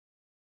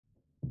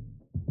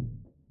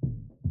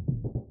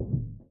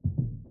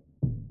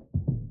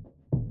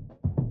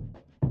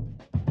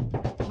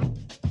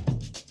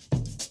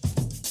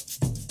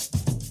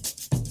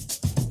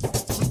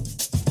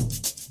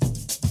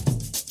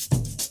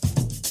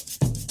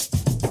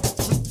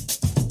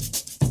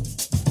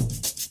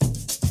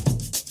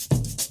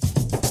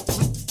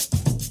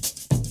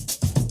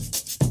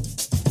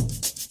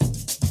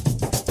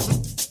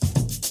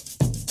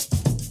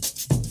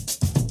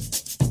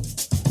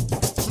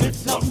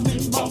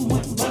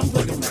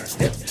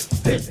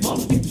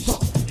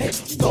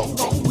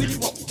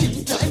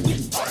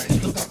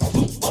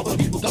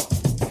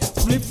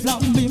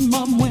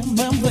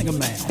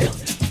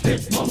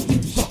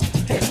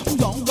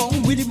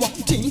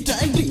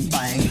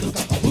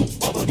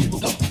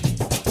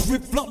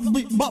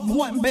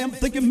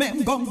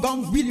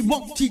Gong, really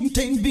want ting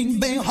tang bing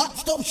bang, hot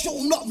stuff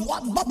showing up,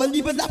 what baba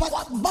liba daba,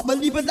 what baba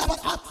liba daba,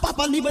 hot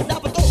baba liba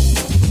daba do.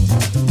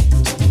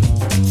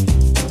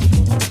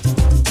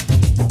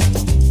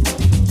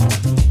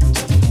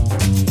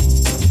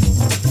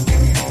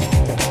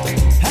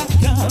 I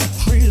got a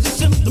crazy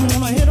symptom,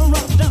 wanna hit and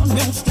rock down,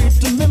 y'all straight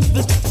to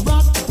Memphis,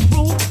 rock,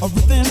 roll, a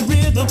riff and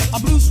rhythm, a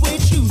blue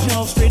suede shoes,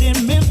 y'all straight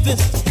in Memphis.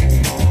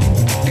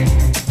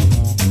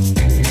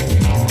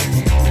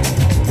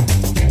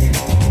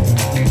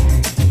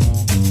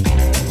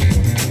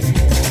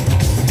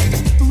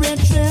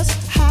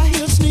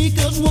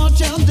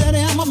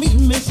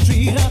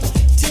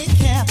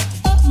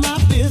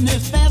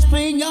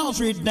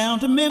 Straight down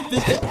to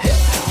Memphis. Hey, hey,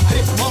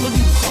 hey, mama do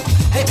something.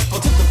 Hey, I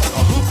took the back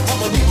of hoop,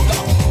 mama leave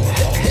down.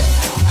 Hey, hey,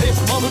 hey,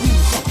 mama do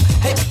something.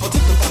 Hey, I took the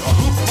back of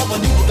hoop, mama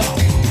leave down.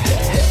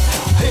 Hey, hey,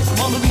 hey,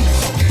 mama do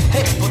something.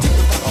 Hey, I took the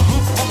back of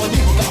hoop, mama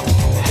leave down.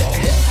 Hey,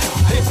 hey,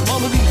 hey,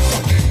 mama do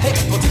something. Hey, I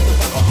took the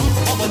back of hoop,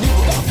 mama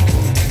leave down.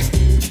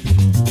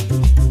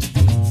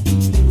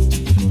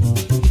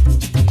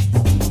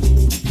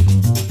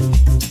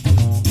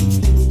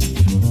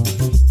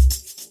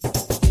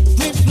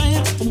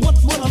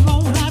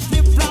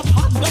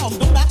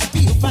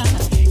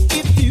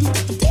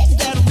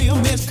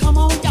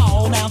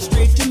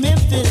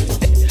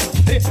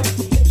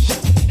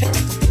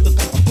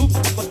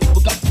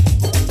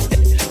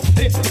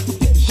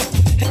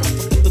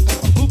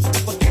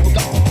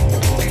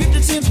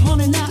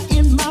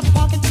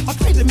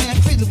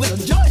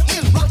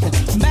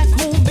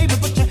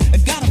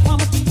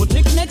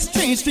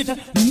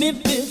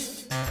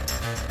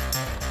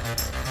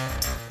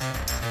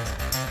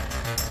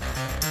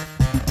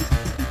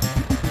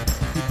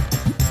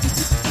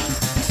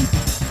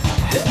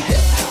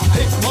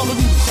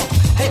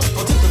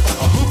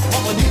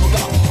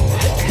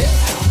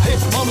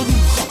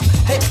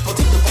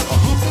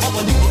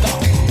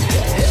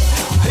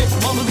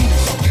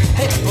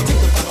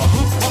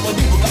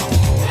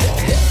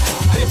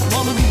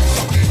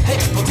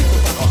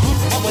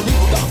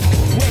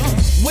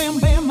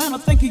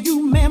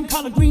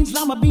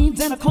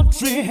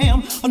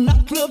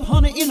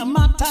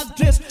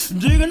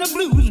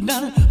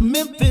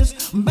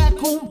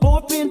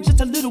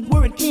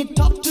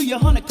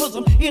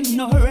 In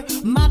a hurry,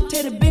 my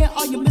teddy bear,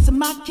 are you missing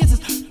my kisses?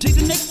 Take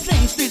the next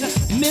train straight to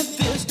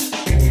Memphis.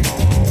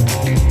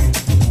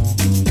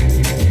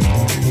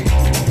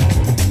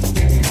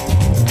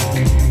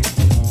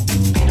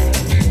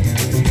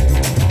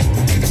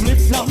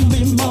 Flip-flop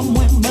me, mom,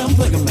 when I'm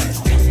thinking, man.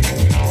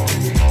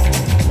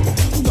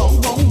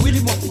 Gong,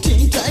 really want to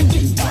ting, tang,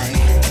 bing, bang.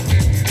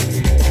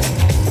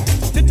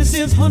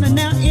 5600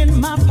 now in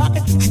my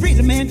pocket.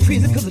 Crazy man,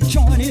 crazy, cause the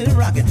joint is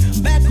rocking.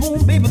 Back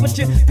home, baby, but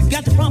you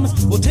got to promise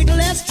we'll take the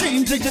last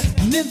train straight to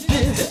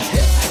Memphis.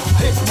 Hey,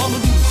 hey, mama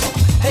do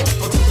something. Hey, I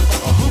took the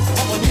back of hoop,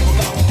 mama leave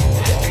down.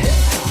 Hey, hey,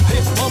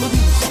 hey, mama do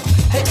something.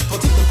 Hey, I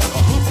took the back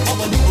of hoop,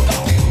 mama leave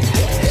down.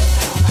 Hey, hey,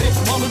 hey,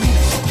 mama do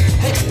something.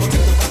 Hey, I took the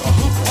back of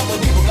hoop, mama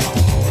leave down.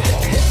 Hey,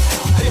 hey,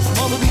 hey,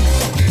 mama do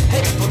something.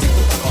 Hey, I took the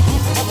back of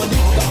hoop, mama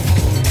leave down.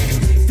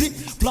 Flip,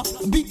 flop,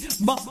 beat,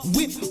 bop,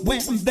 whip,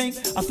 wham, bang.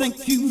 I think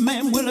you,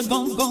 man, will have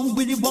gone,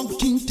 really want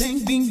ting, tang,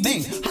 bing,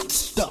 bang. Hot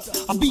stuff,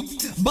 I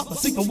beat, bop,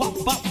 sing a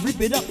wop, bop,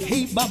 rip it up.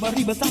 Hey, baba,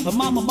 riba, tapa,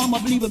 mama,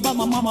 believe it,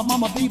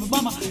 mama, believe it,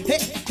 mama. Hey,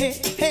 hey,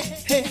 hey,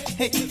 hey,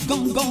 hey,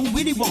 gone,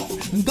 really want,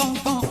 gone,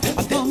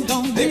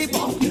 really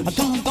want,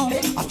 gone,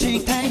 I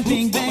ting, tang,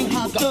 bing, bang,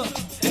 hot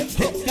stuff. Hey,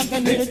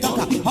 little dog,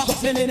 hot,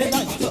 silly,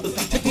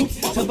 taking,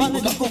 so bad,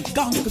 little go,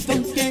 gone, cause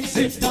don't get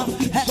sit down,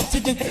 have to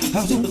sit down,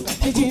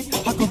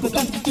 I go,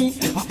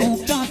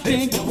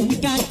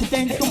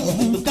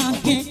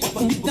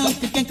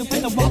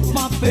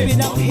 baby,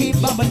 now, hey,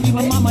 baba,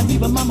 mama,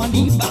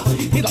 leave,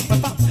 hip,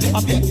 pop,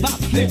 a beat, bop,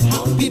 hip,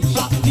 hop, beat,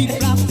 flop, hey,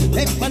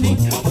 bunny,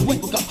 I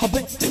wake up, I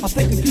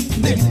think a cute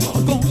name,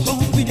 go,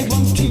 really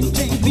want to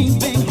change, bing,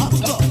 bang, hot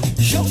stuff,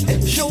 show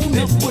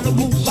me what a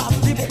move, bop,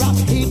 flip, flop,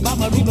 hey,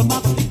 baba, leave,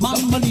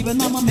 mama, leave,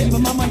 loud, mama,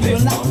 leave,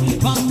 flip,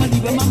 flop,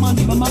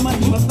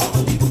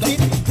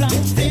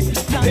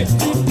 Hey,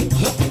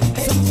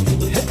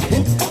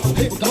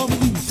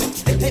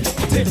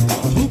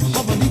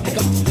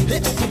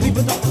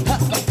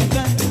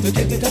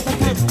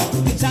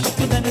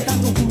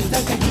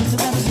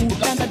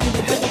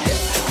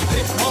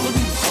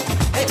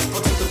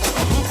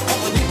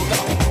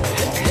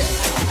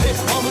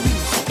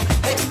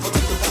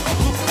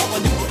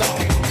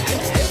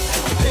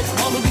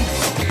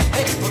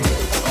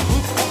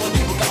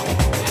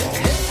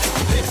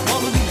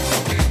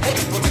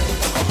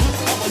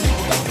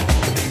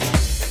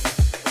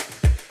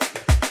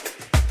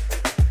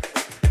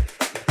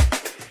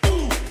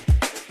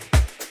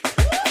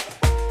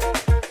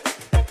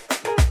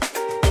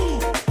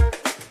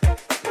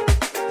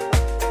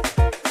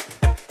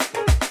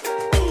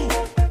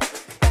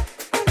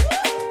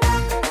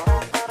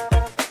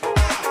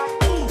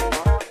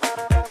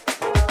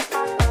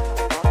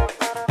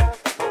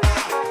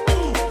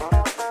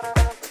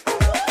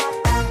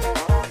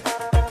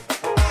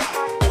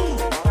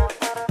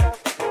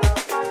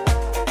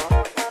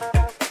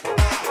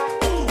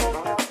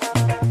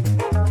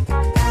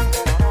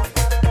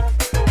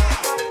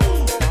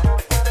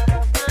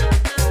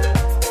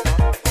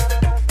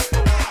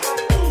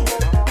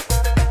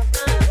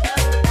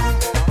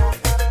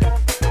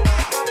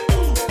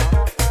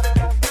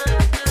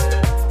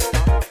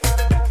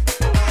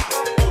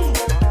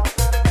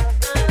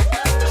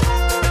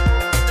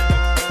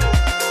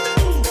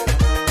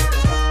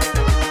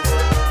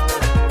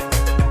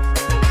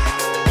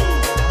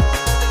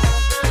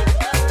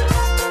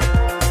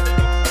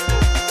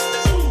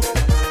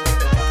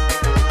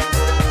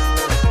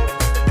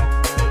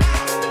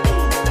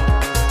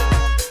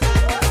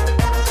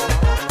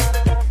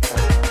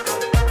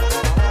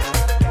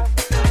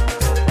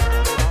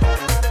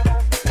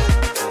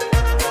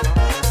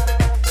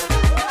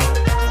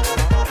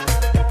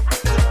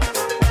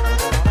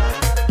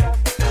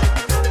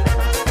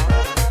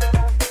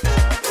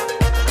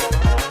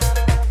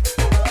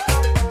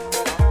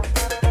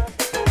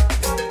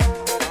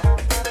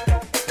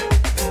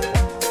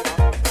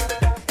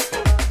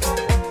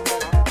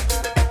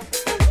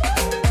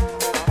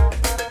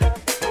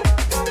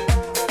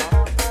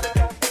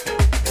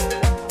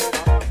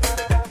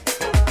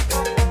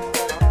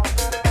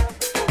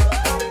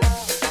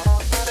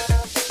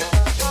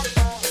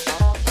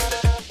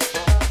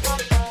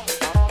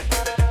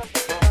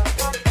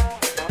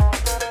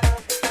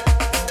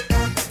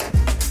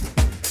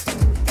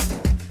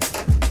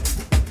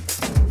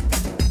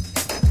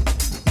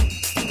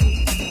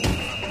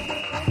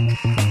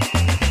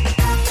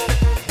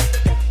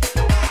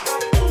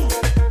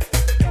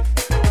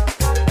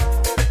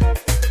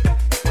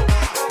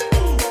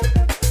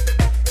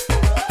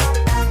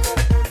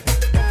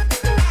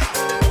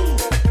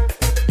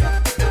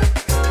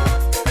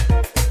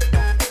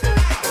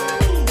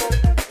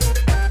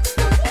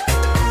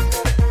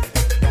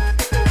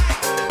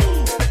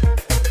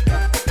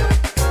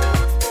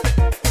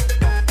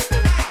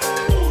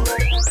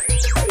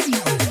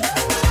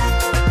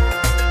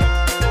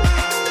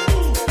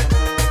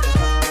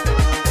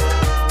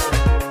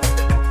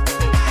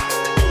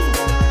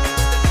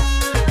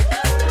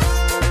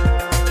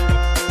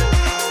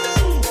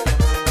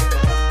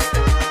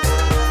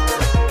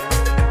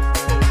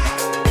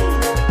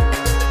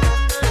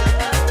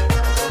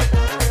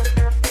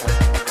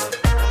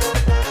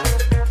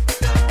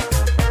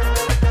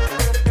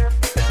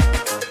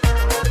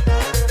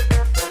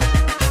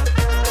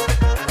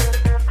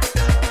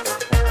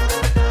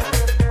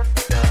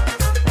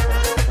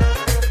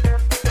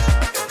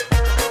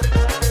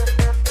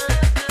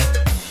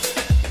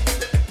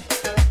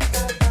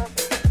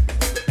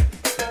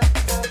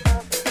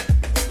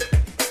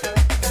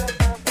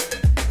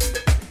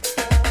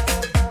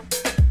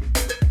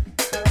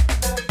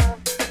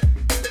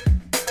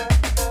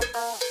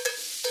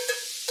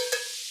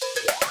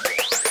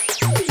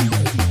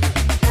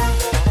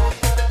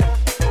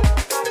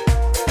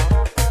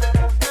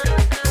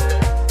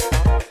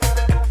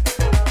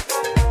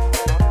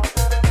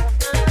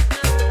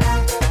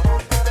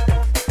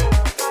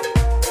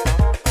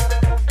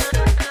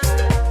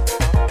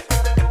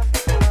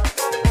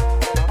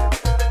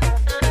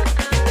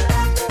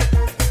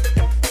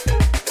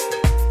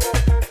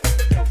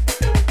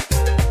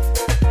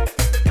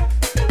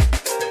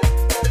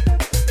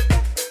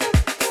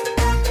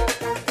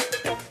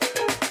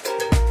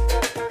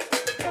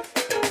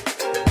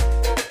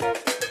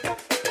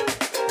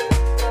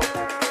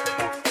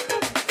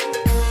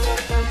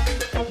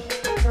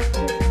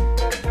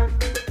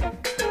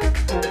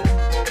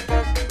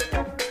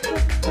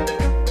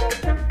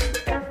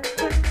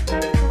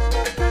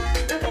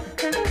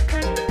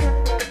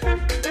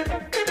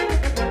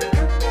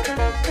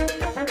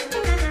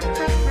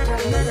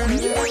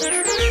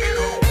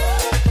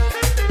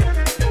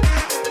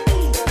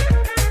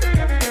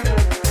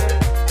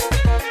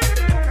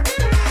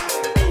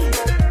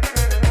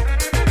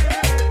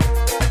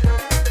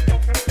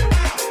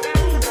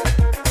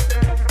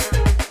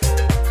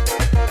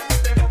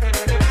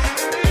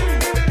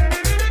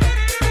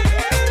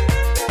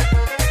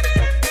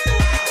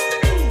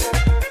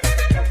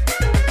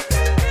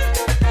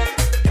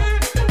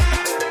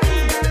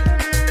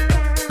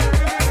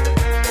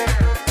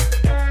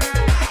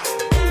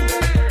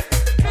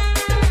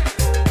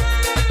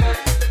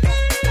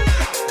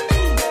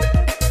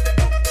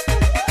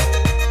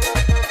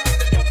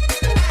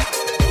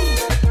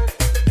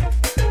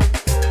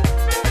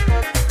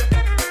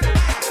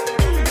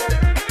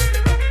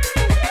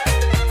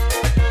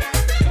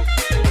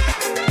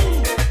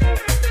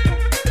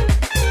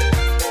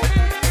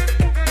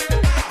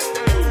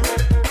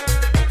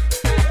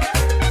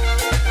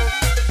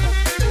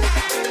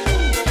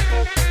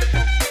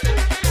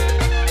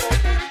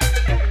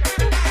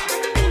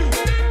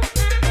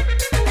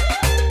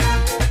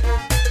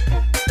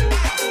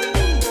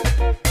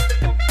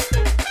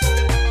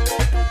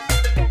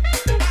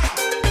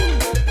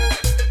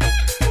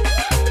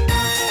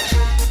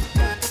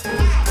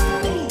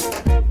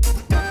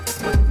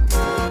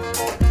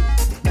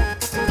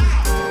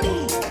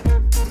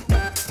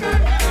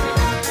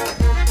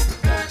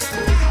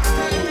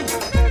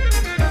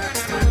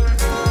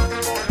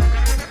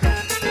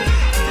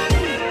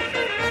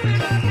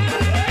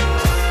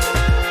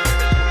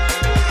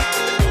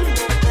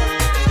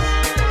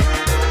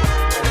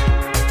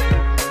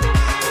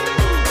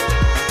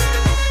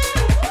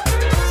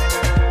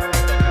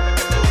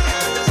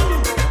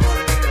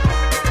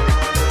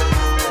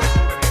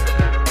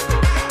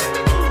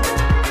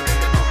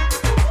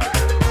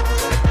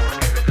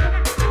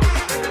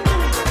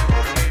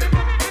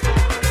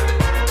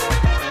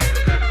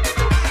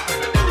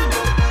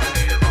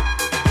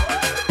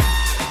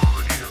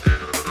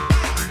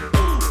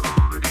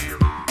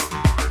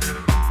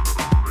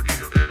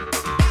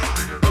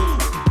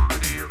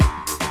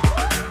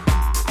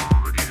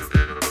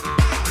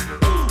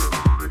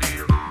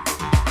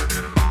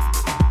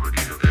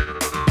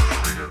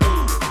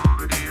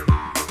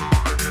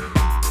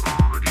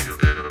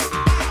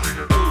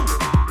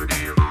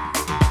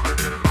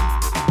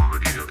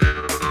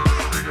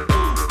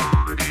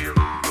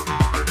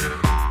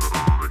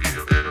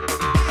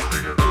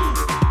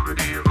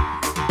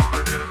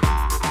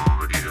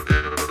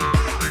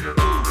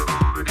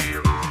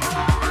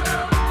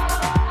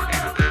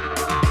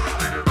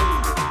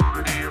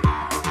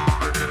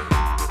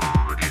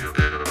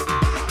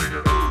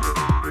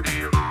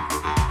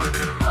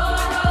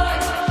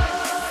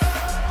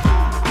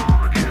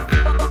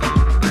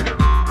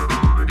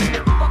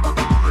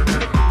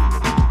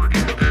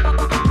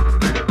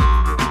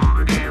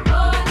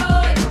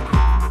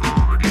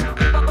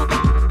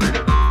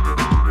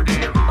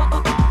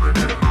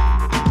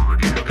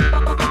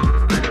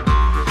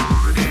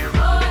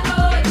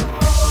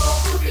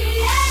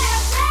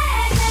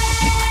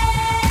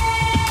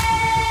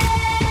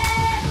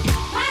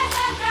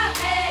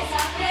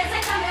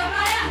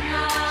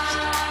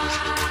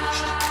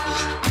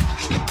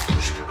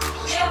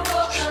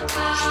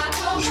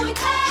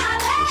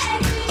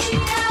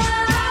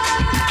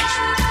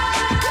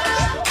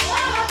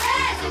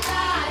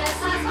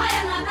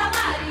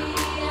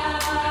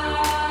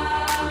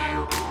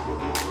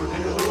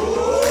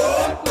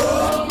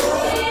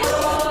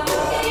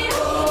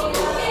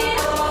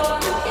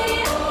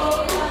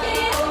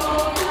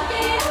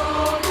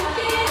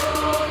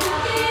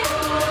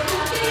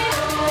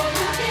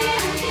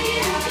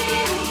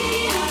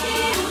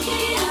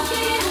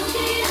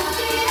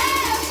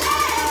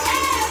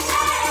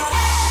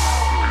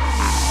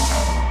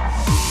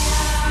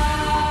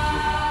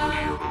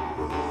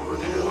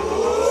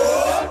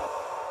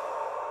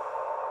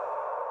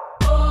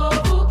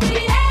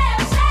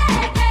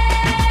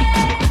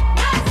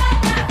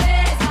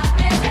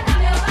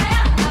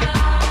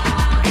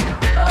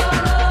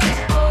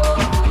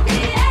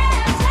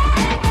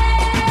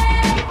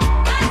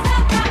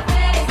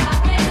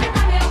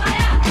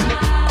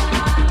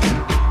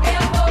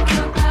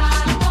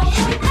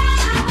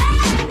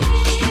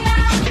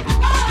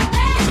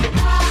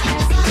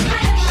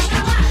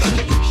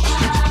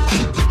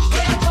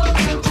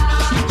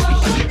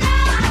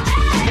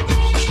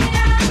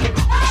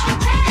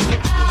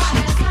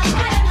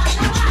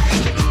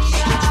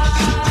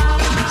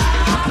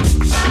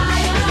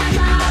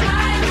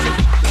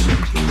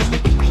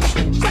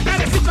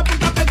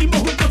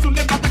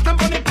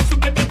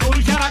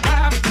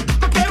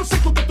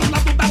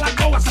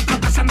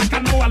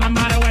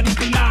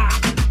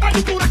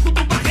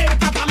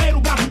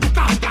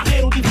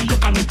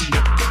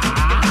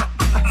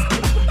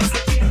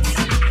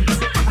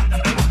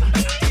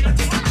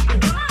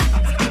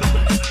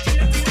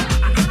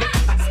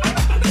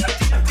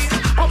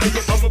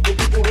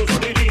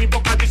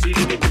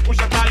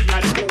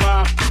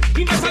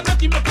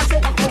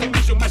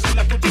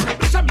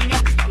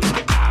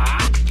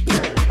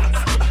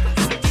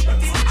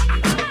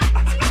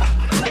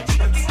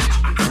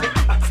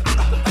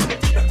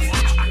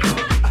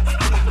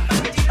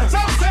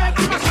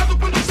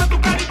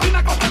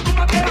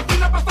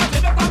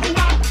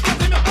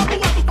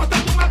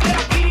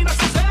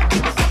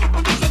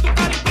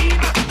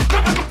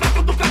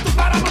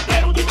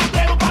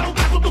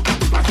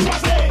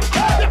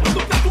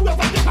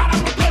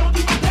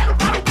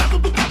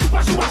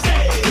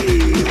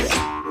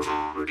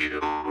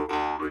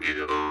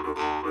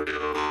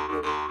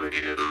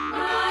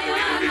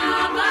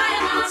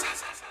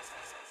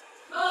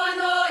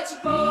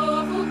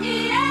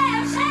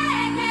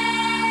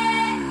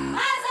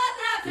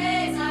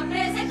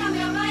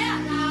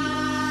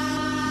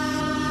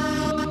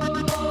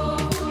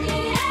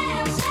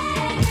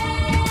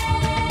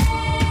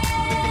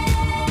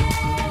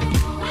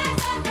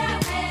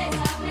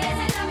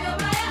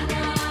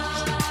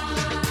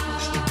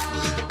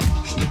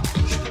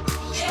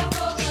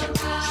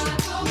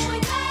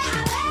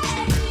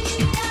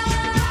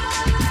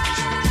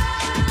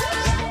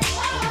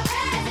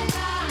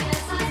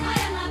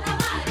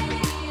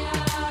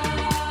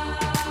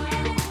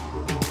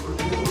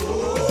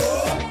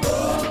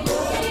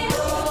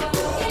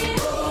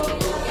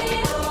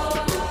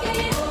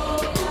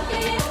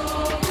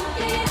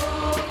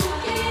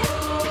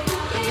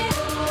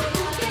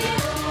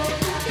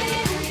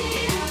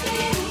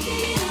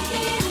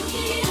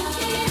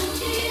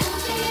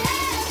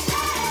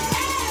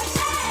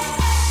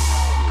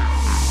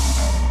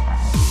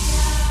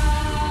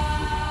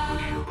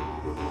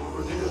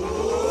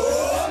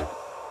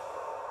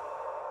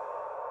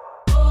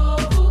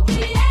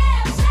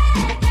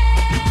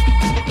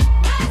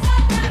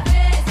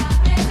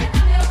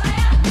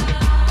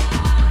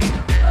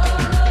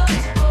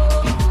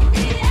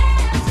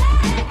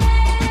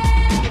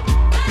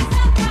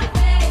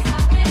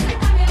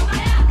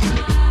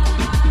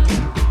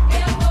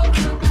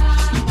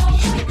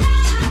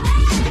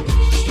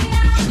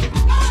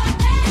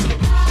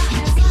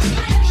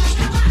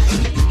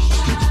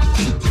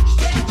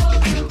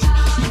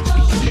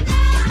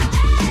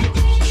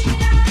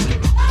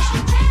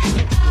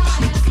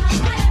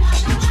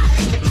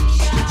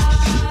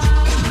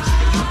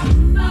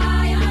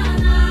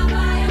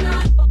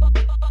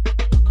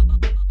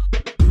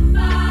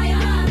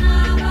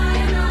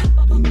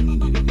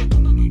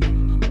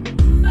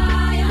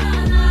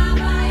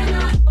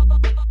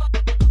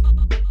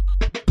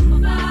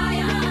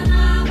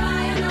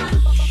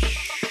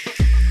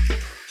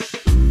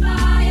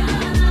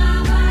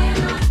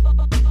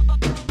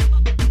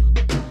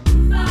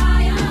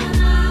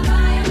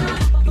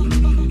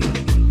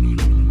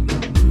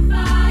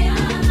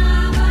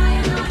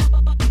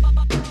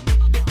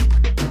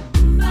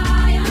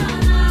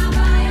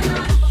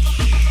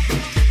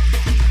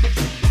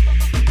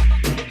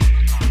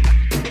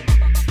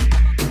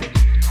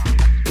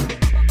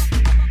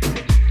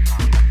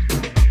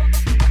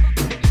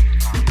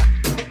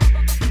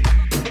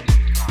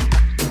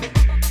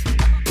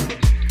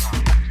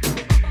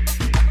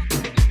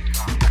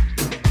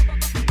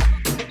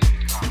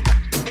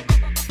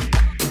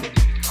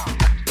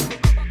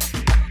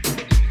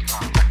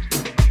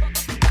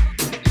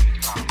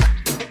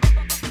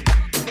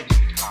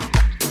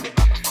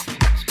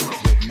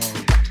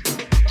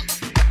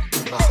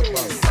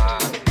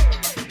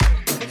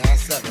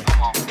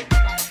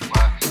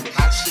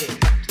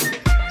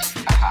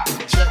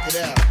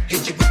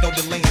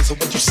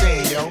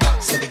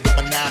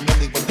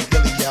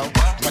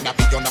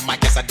 on the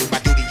mic, yes I do my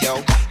duty, yo.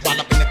 While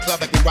up in the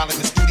club like we while in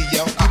the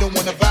studio. You don't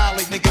wanna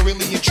violate, nigga,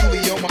 really and truly,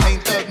 yo. My main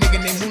thug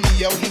nigga named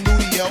Julio, he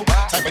moody, yo.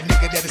 Type of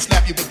nigga that'll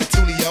slap you with the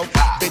tulio.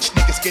 Bitch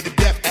nigga scared to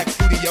death, act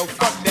fruity, yo.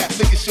 Fuck that,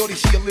 look at shorty,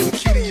 she a little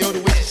cutie, yo.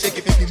 The way she shake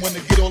it make me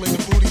wanna get all in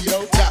the booty,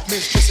 yo. Top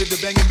mistress of the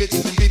banging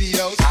bitches and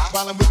videos.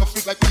 While I'm with my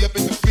freak like we up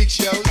in the freak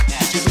shows.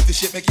 Just with the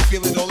shit make you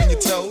feel it all in your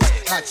toes.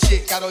 Hot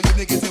shit, got all you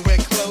niggas in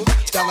wet clothes.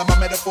 Styling my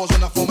metaphors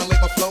when I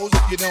formulate my flows.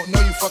 If you don't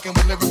know, you fucking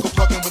with lyrical,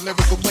 fucking with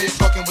lyrical, play it,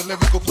 fucking with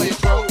lyrical, play it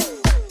pro.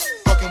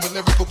 Fucking with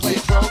lyrical, play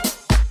it pro.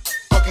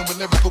 Fucking with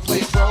lyrical,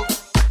 play it pro.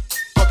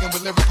 Fucking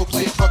with lyrical,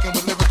 play it, fucking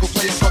with lyrical,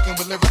 play it, fucking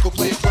with lyrical,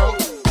 play it pro.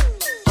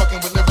 Fucking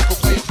with lyrical,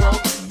 play it pro.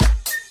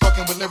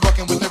 Fucking with lyrical,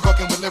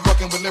 fucking with lyrical,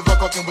 fucking with lyrical,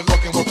 fucking with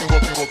lyrical,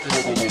 fucking with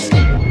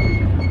lyrical.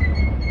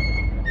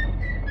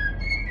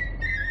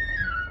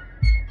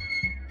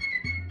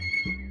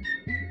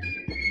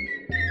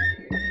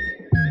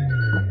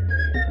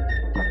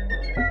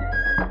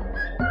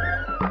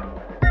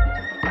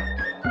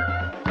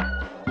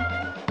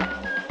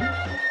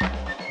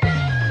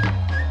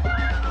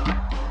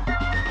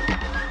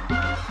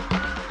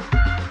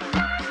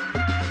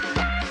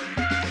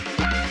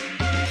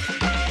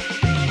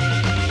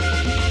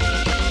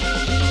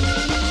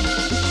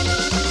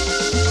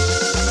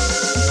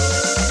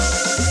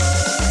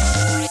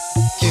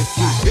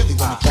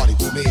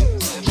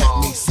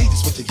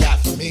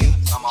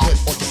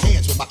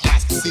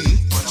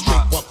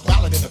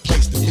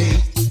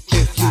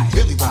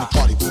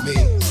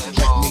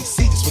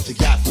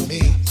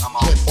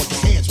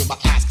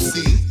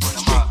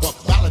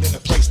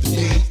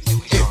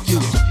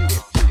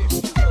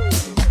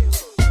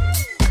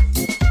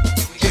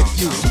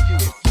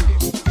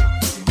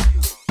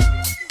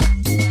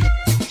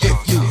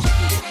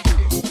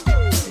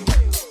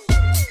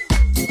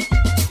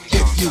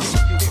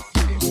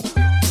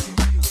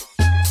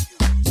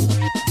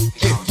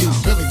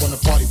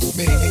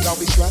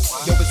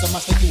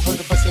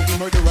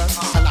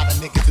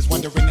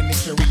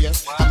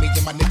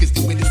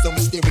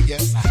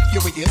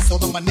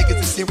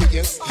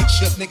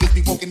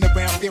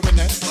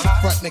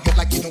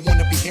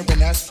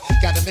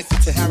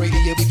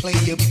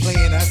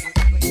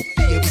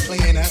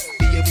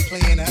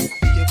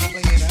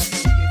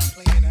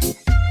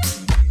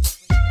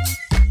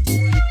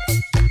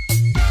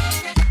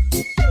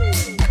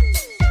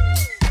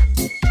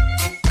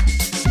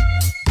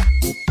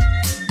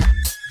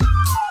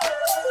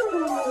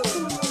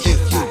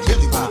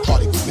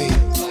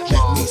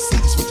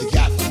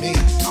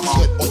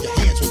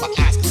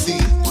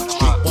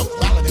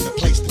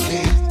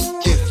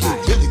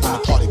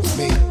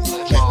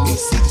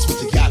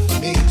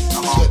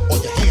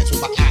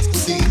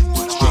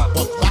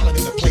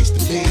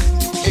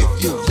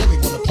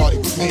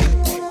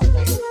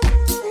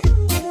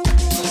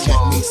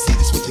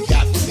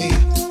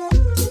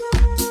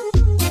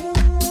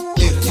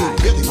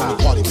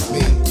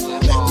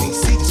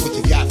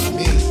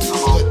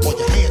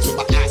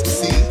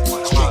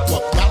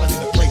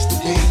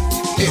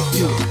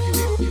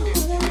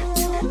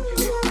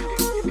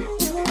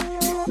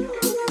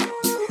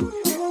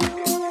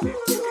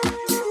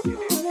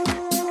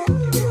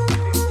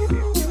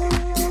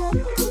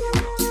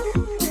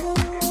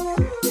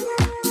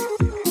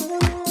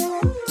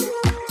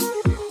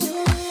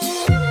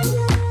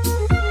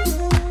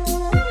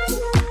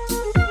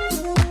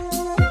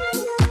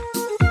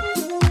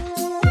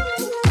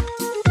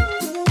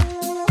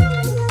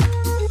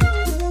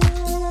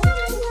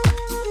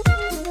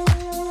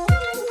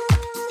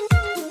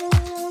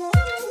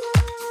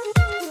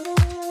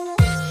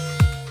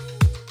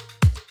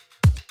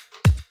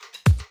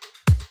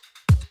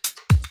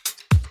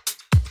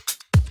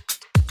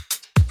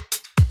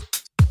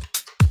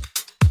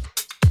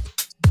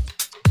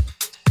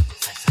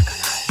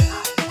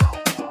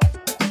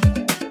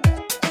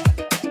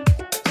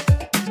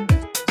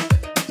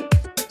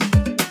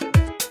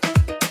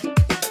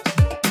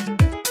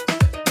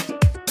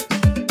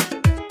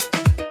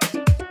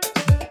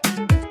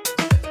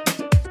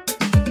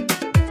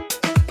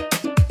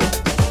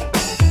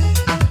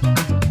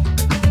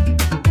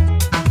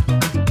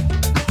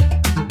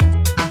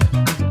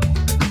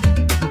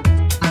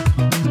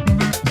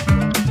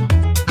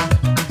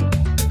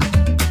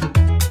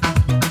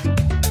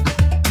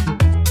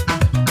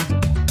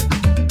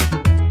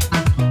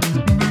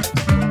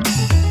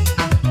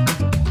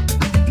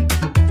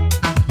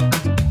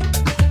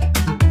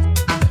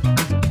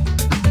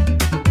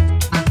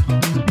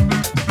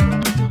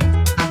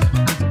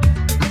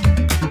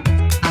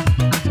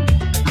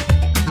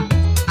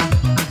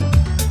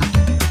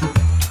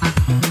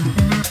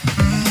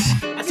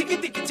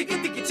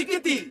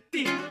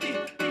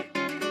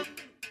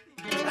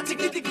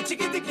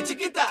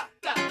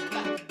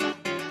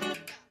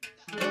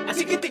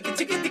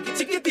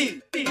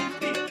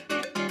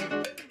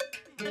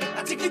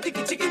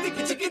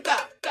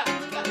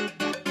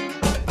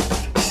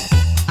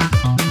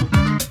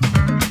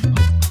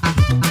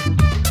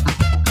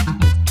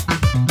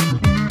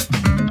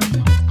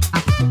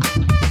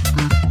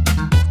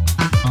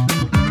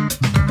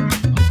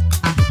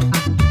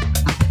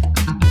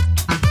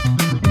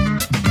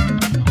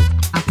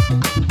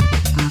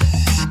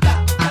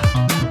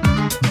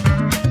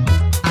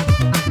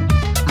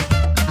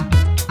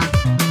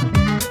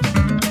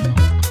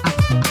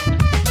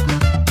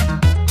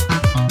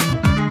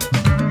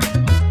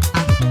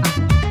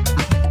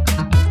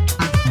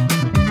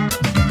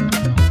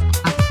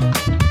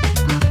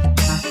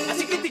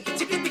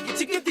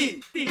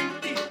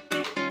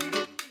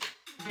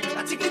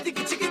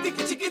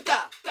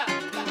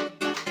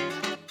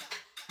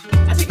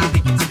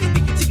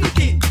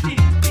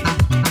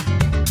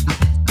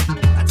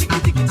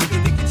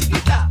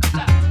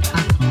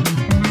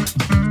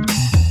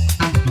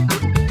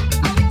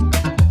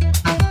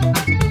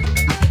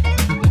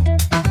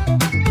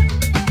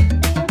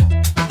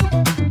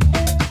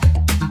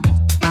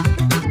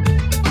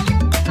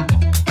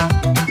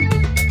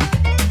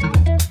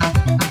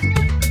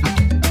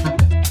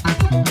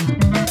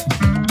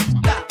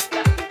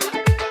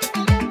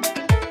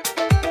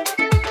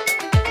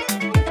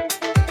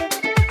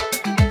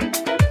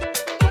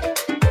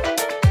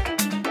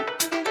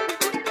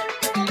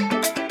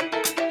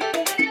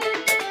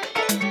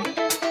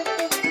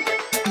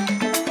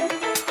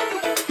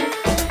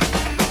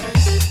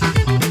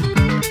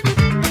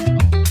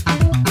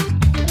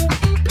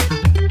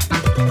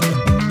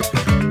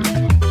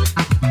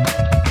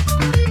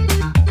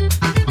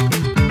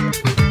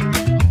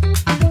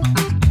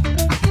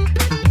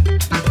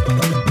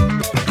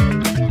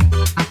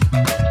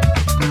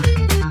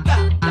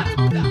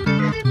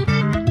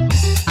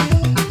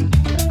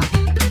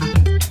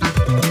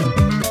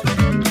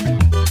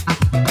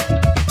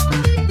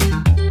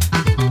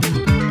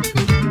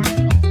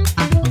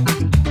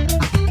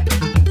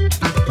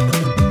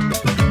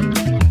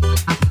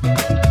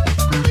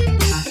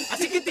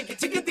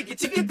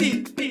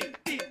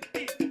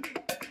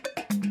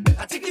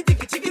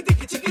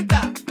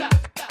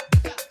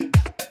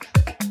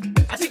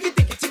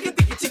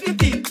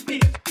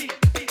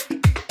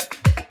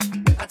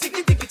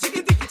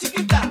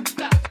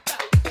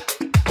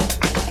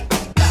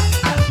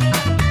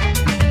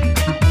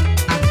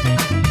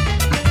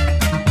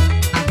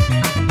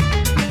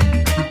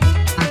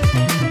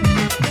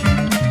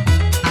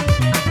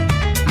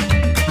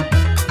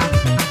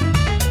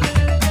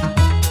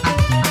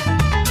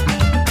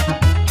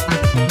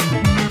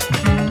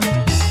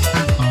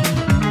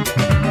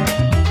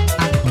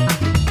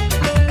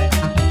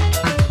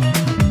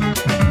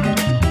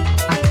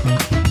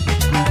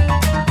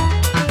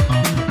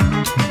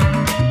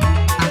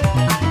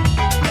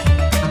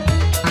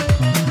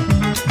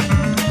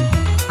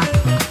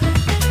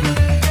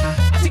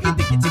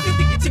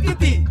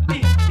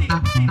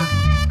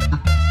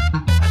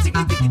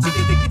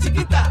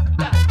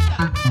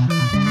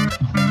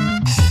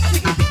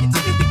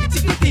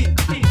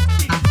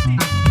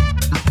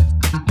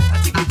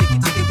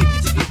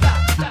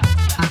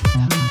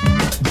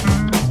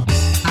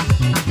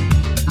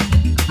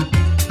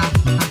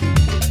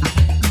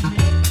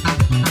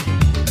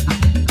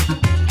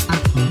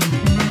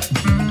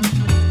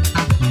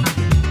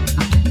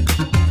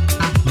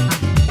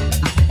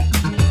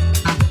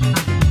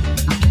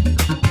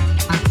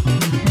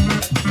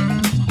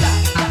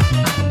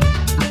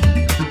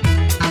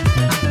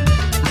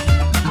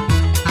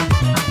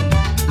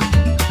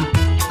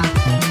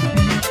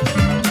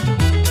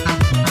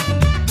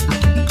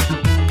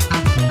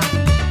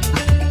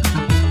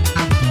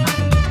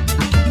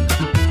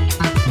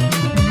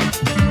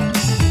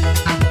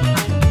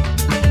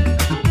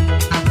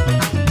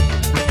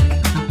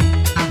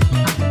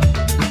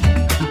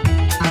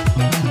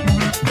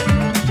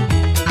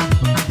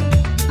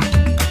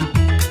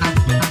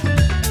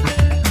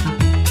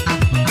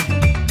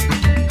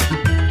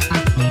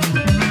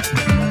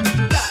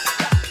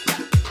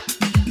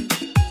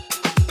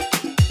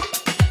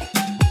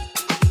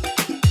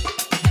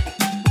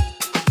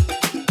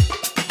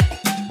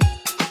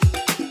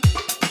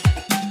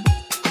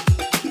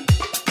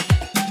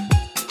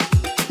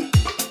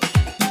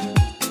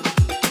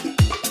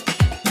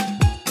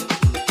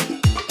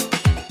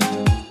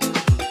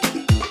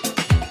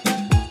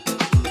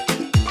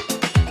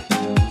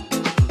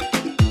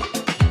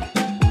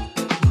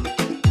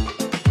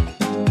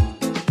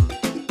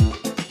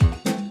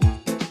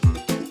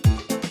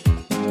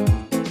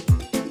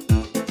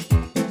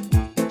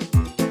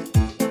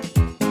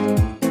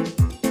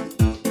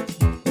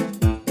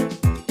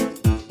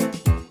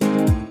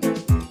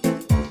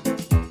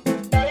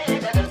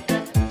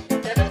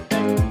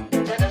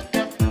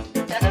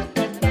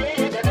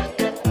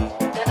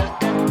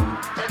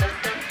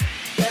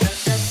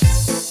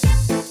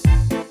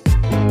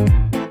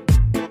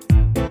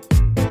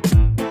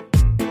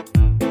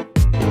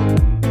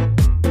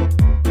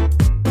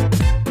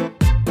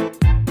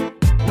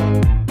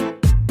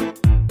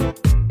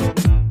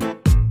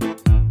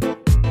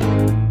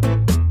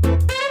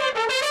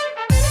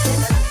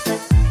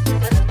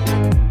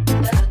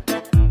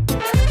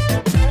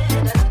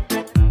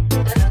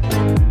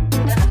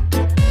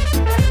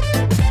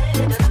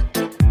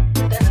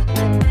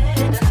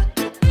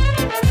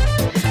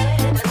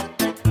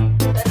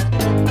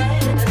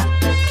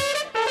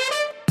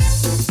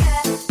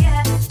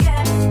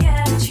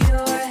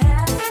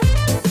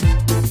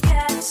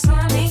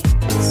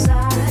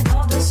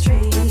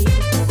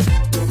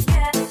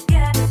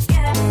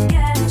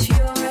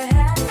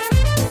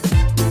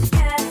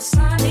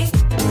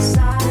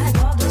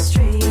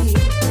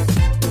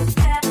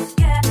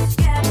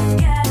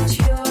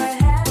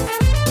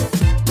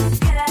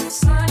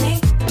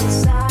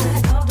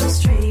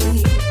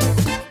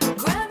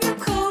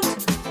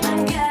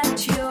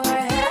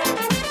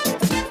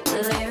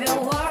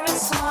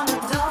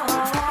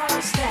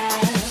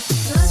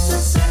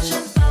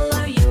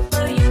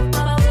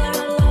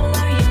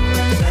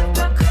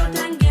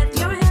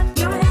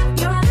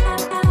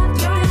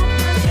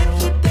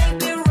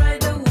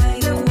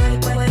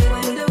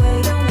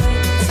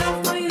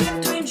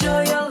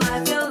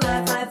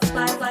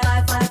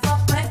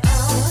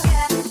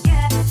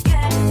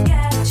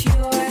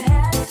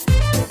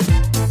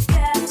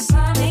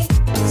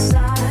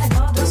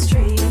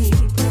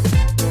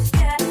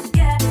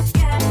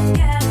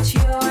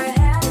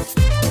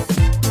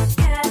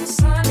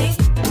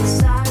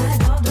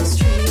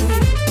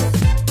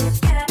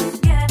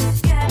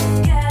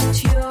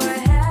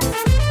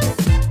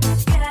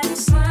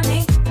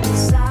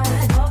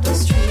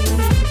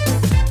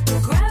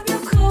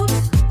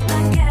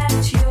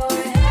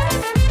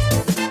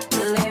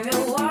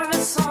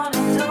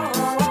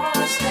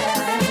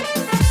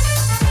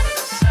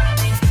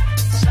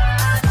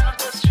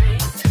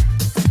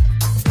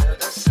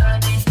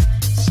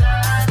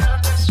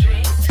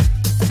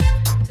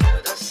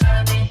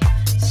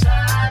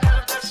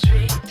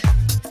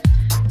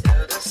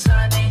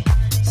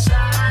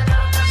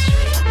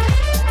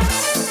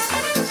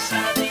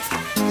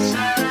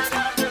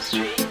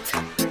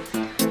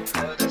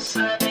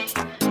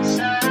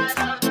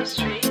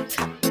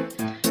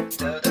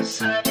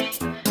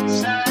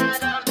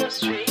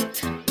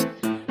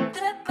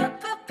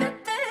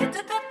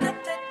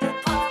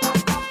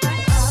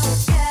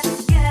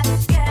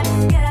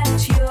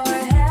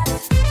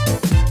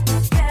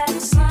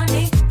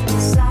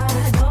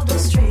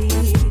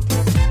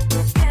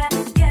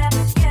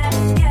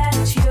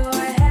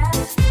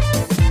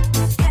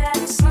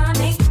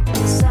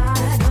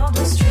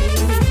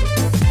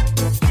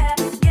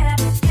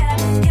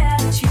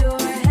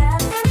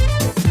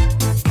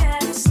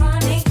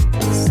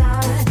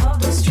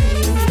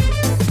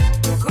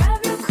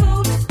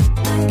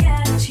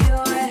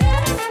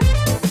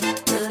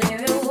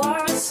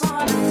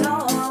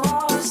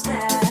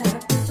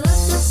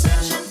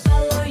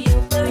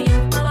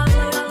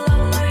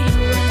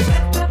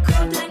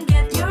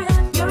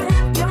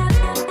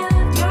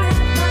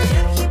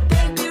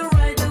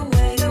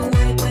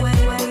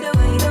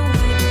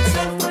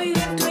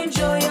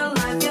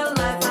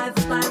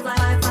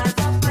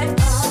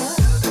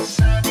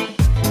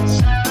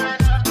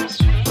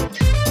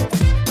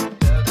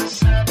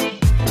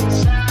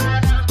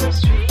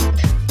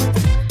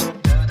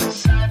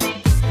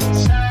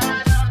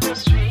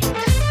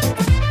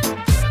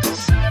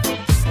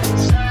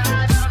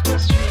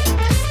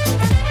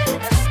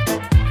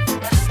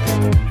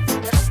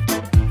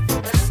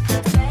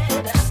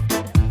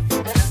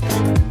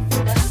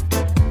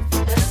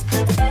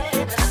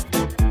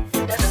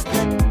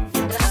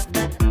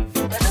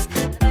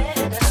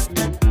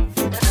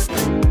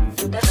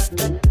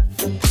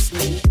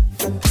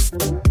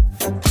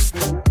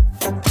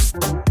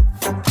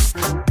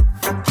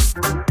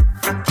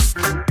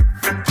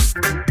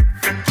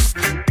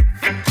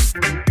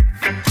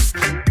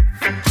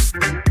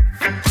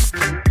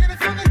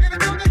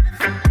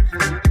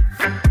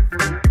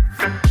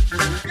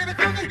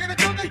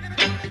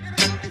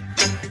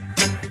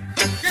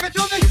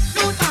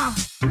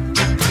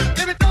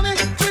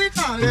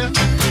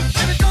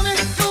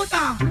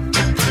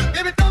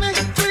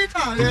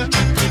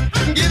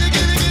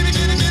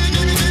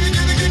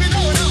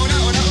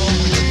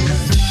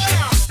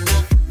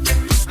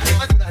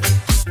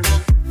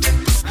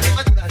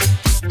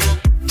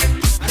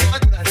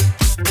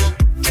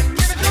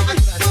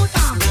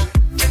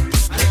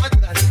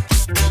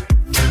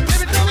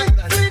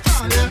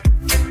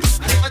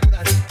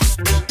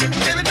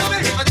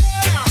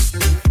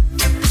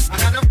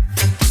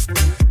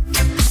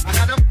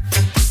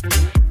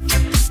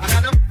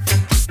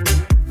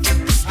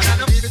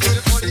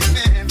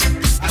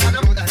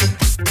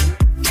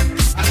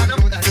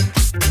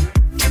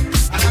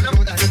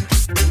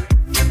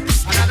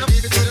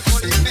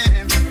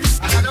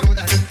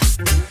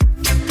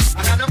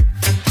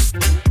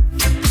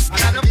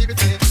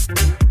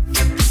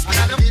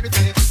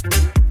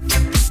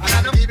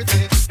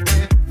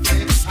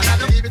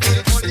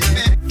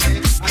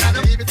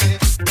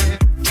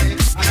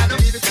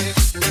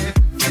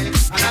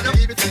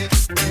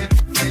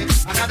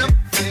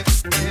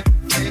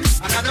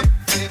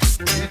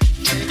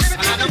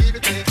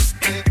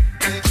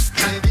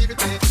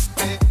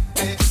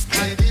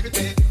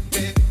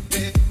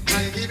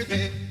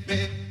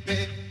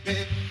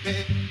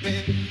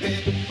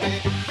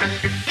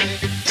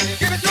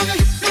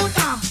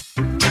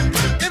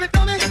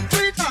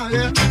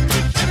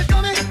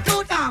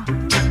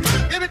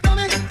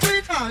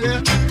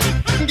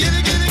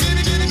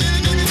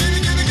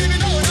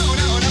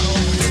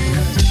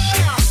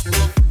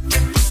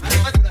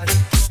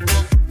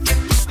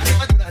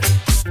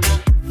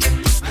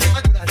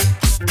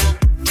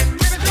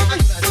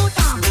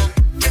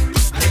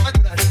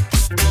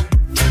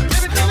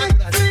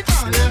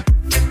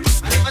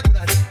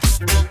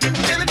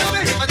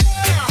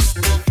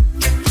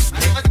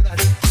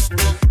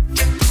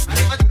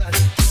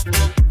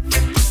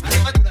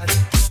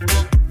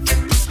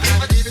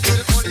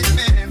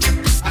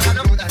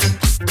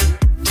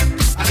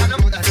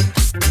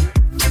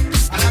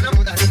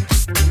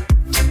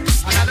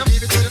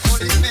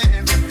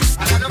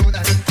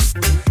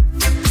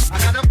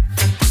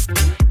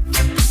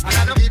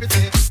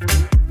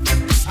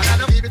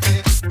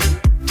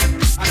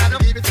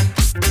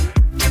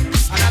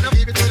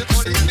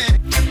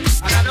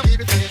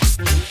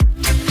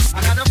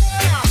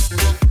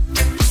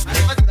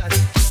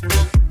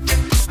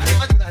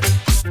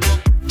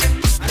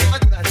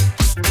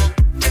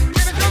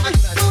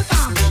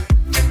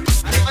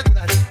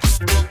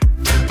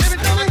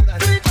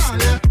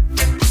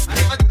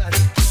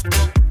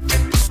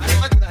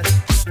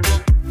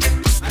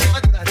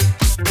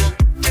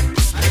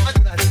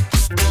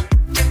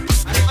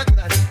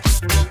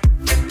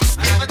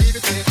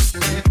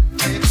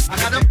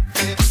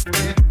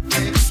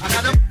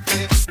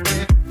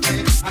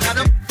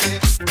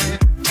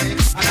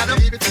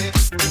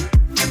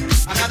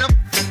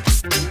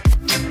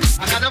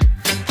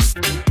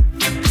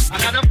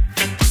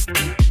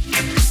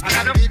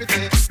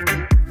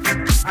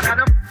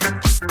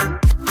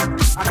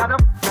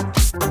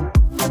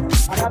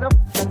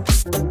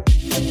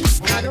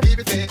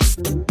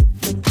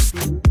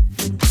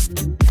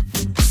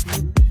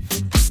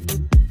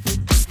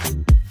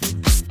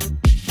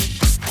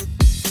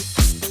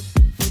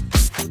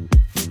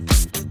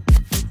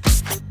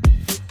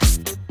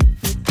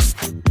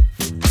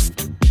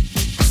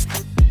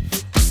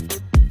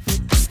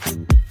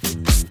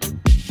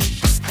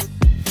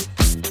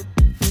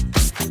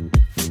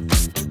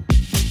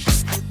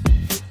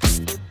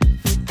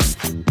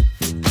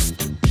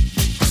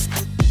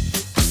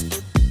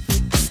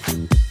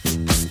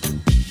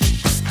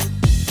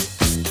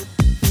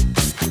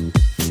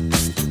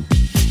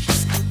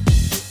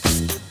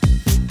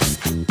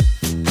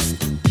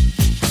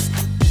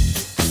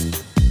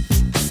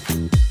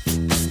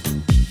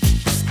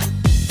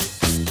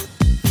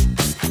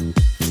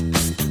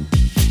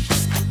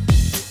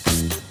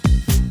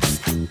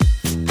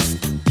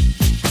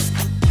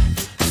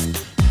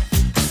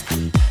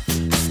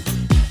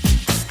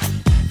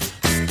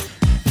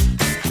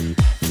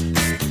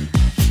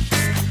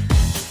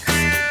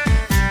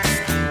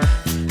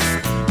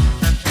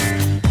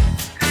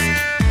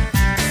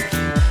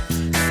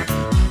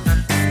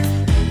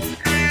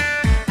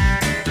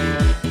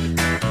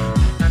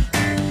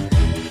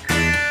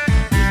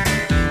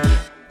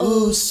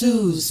 Oh,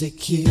 Susie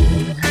Q.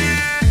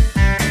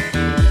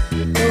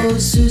 Oh,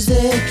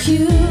 Susie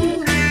Q.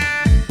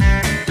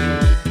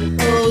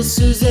 Oh,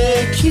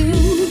 Susie Q.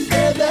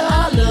 Baby,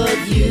 I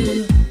love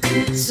you,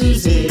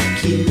 Susie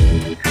Q.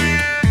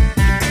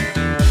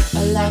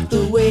 I like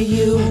the way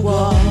you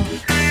walk.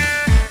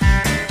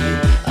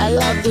 I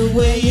like the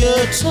way you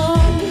talk.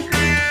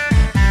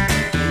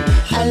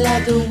 I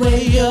like the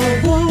way you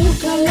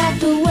walk. I like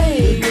the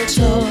way you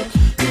talk,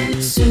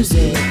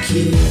 Susie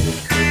Q.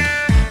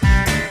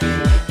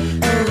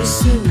 Oh,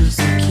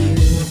 Susie Q.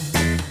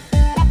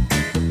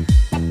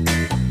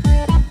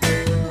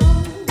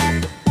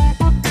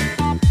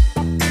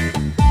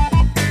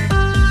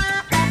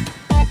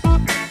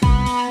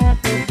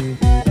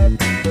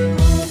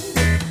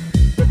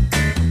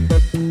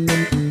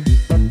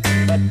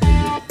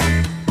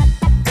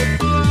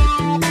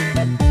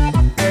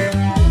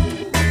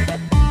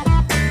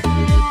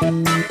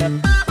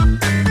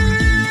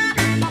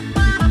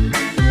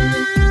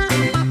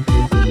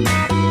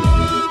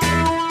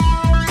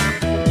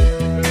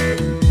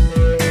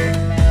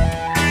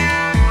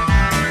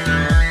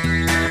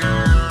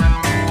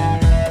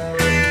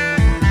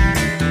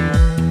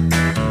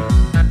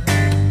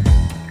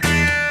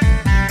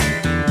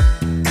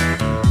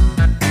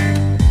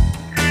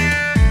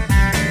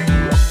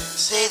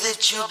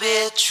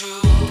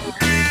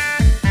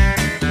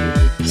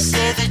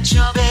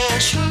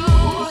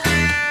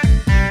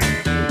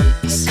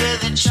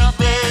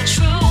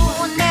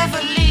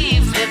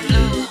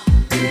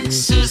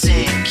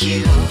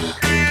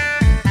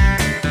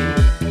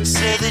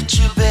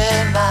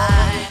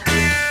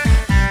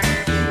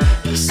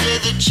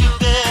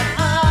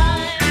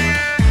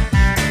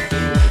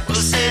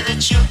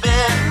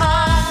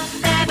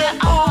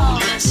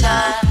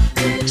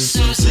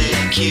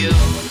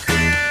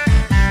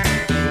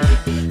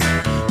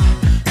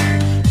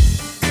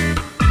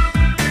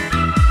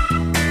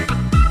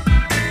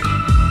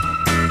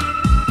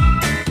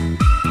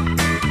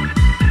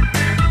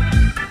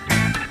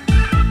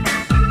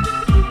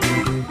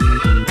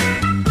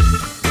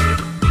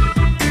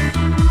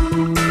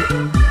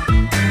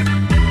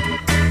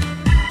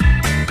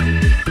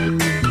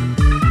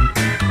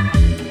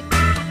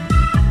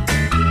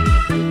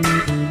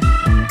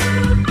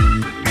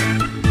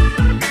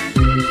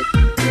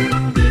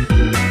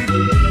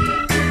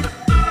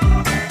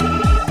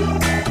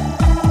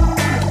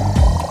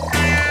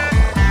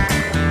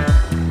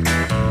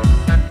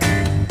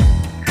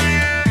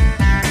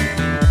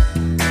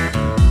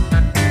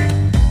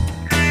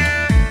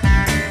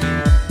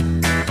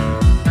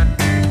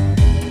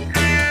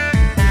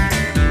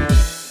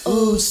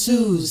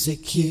 Susie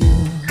Q.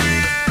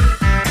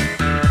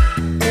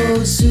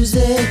 Oh,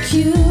 Susie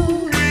Q.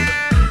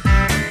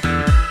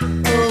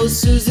 Oh,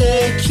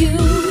 Susie Q.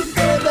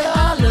 Baby,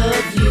 I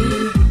love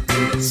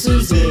you,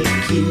 Susie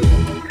Q.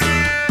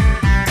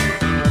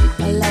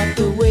 I like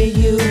the way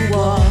you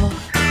walk.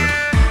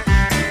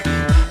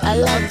 I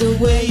like the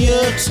way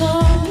you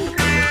talk.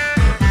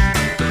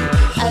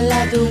 I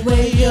like the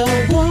way you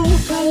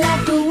walk. I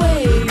like the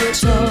way you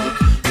talk,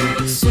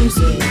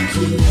 Susie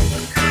Q.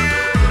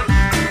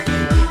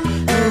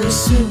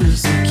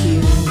 Susie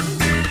Q.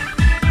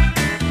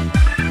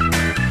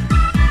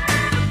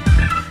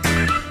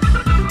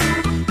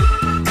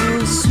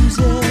 Oh,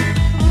 Susie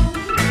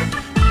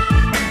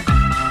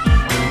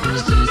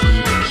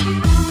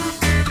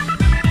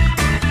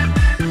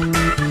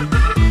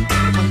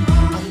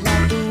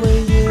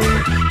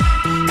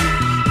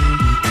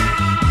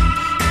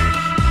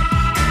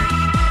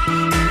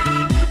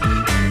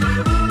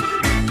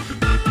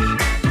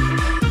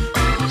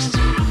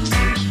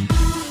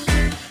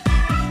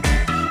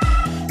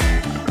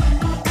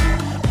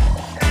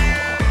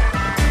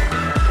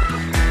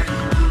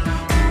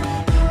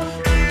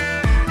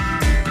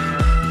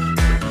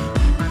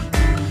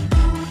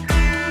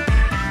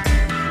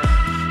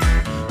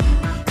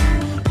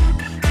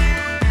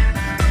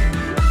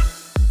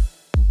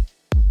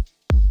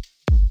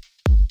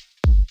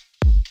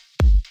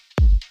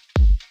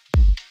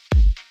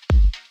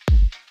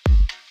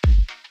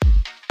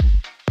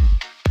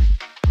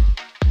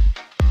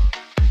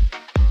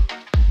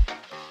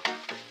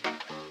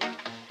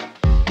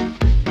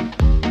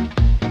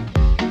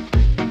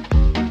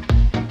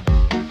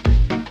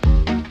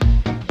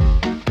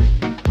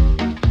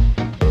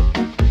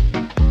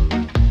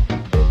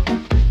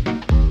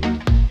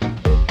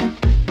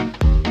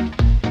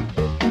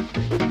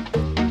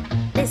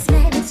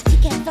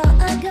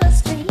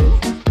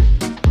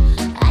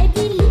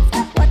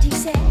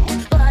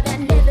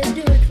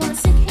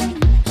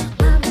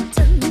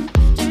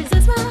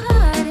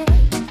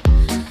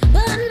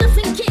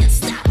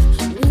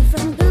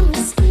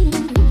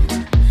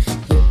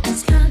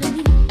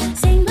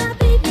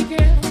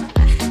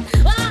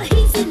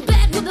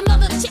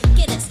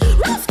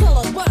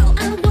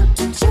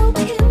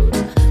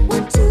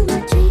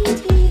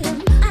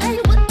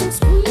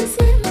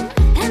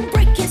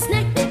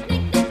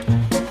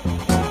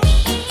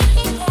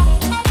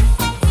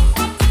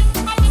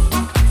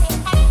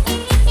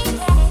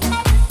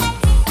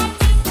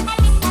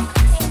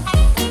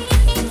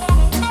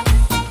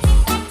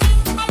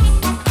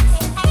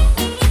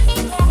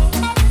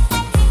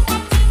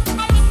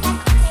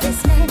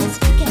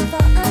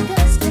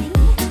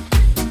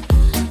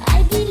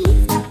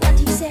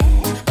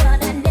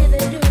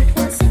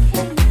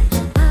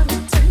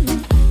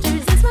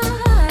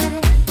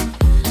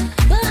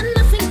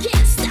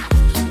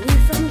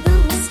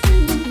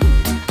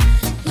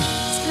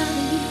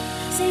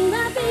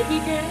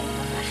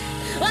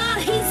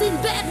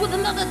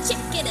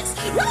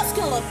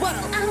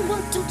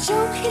want to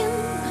choke him,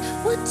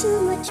 want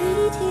to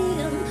treat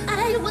him.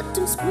 I want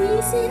to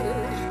squeeze him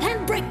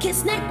and break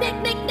his neck.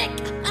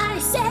 I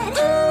said,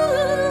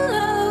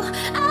 ooh,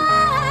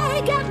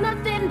 I got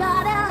nothing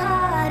but a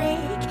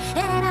heartache,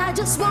 and I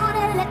just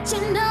wanna let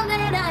you know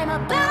that I'm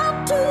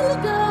about to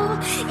go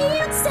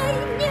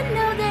insane. You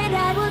know that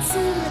I will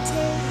soon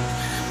take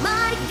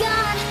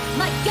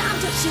my gun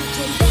to shoot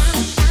him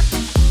down.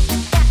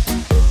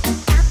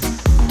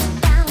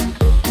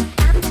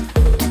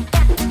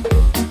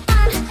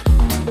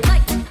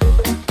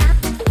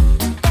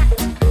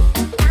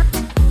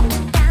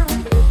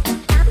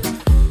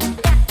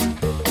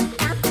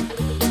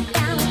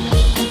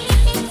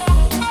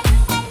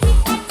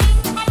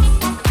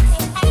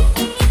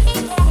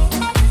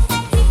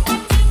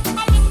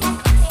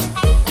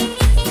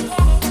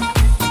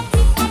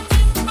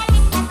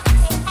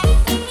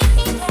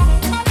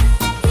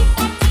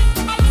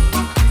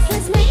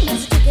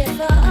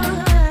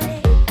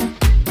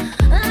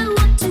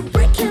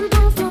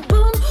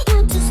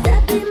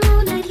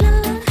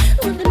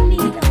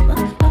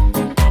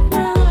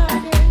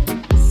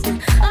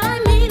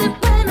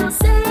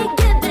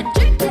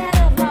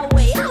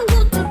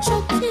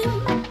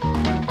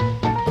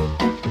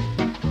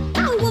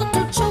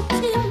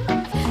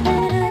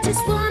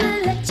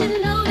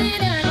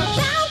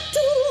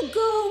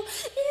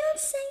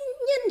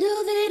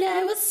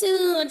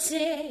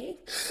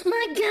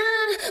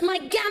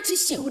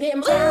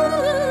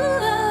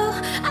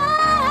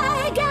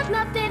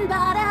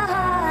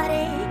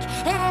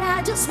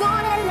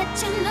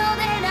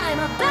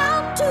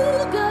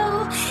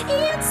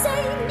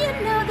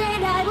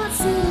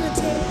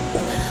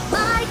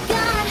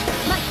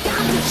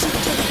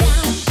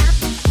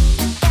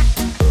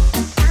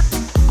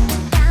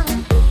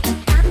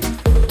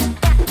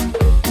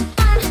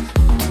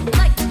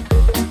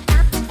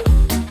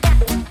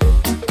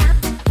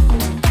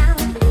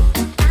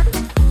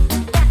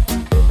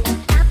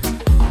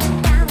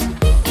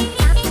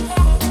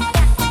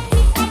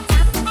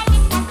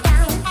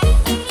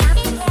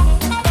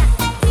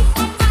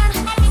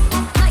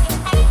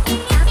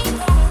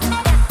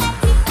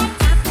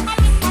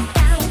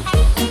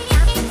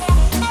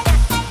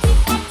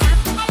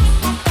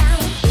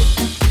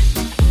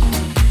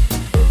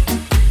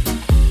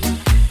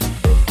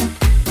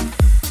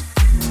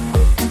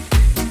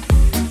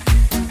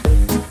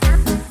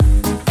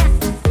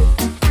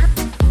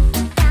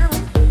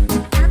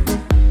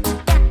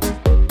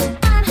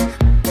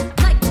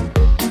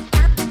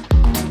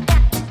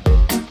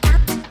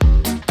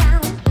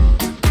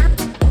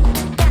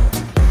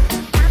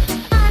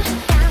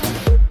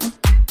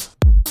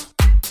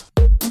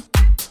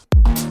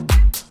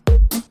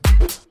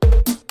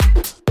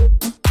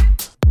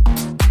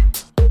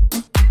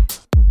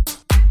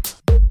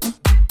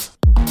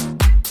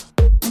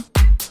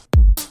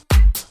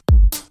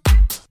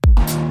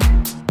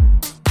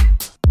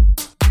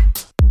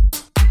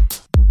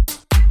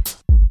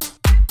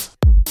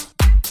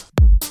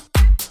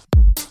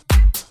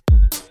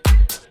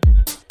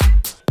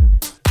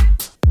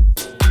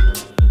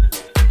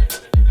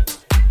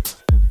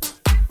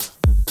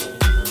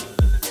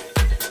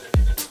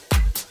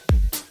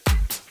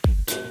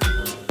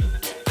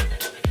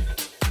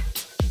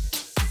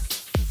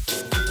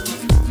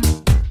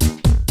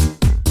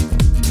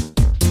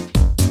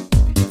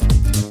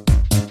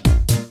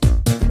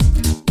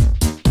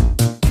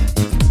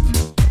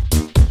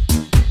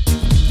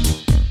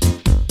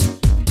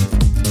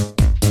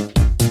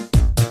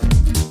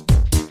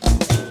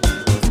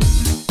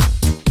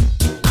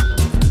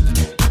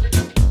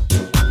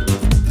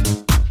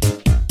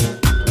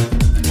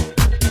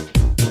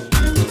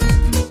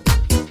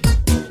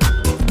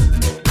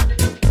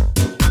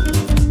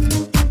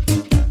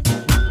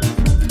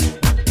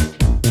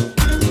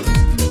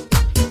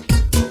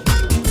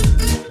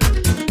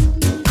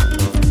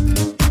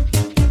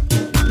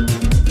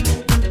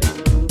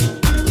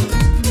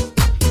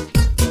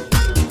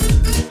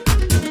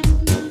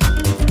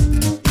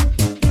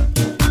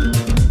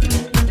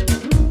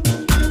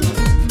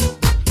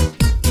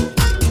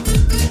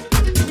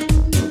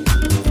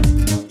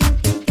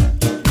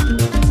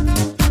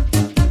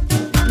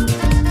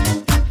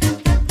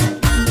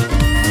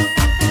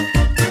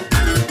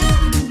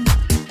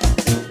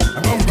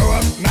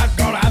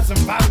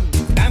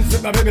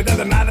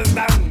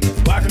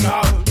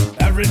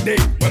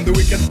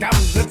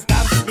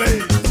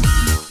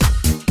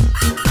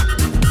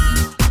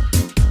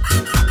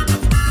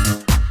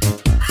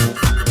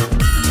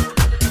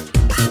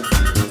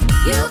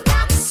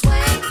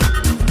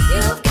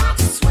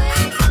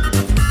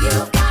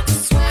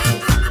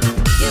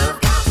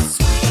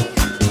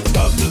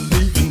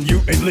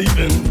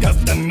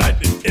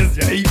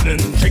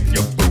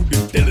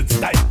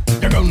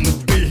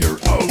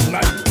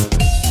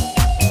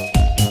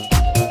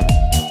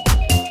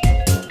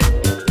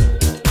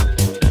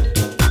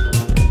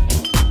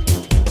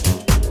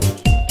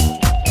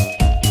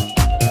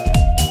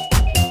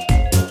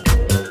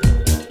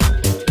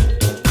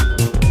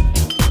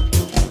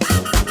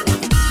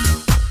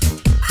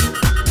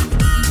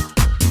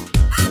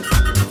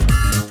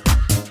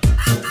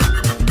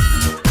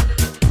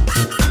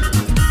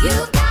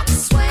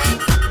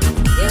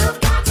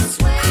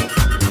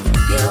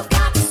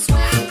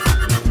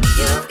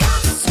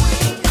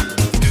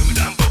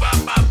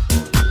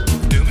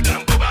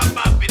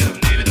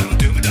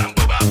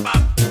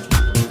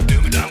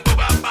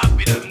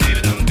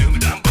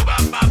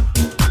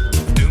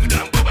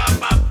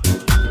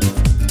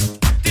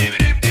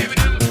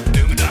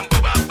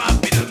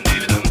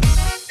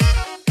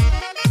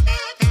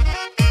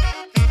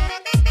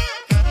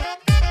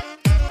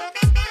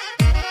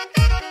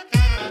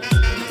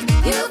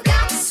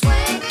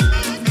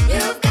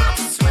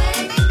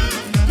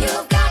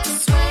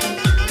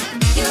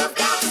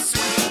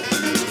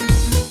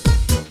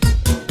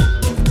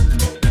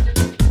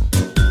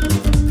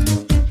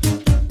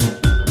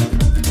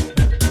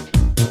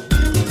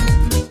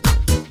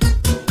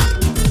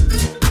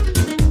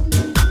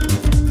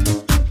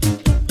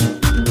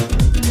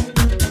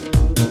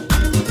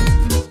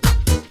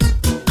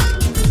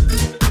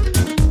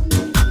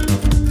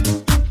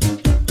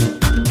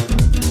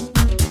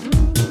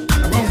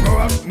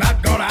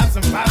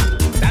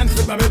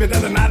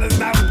 till the night is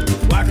done.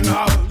 Working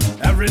hard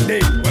every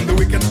day when the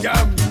weekend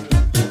come.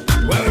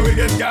 When the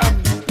weekend come.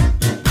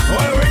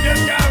 When the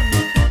weekend come.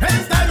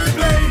 It's time to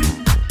play.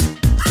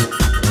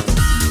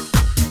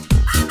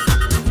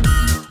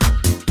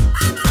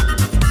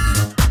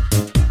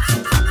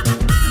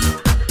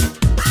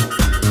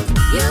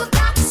 You've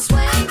got to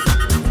swing.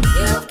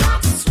 You've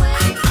got to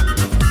swing.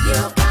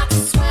 You've got to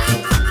swing.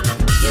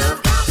 You've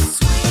got to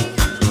swing.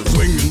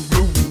 Swinging,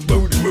 grooving,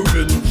 booty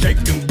moving,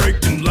 shaking,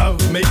 breaking, love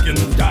making,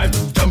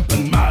 diving,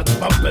 jumping, mouth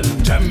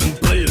bumping, jamming,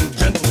 playing,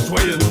 gentle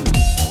swaying.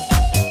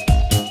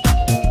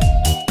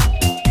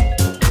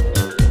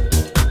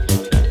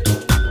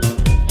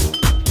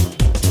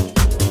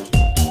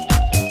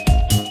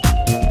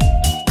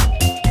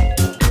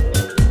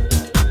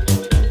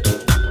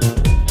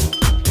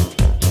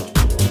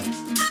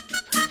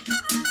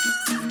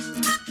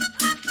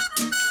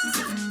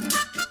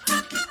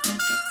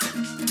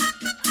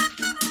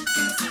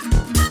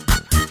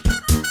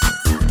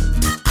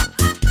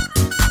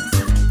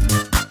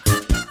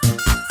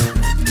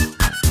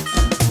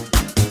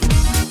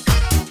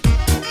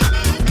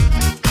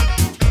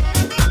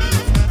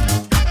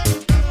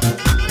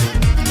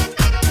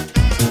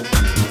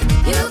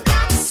 You've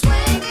got to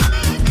swing.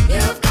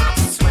 You've got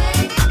to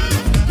swing.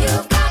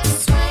 You've got to swing. You've got to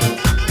swing.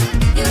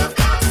 You've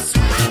got to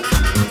swing.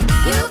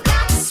 You've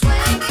got to swing. You've got to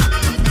swing.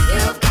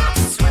 You've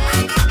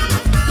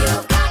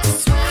got to swing. You've got to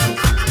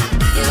swing.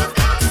 You've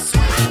got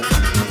to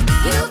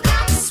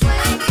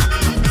swing.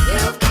 You've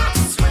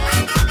got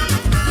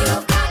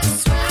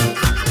to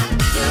swing.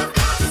 You've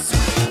got to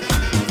swing.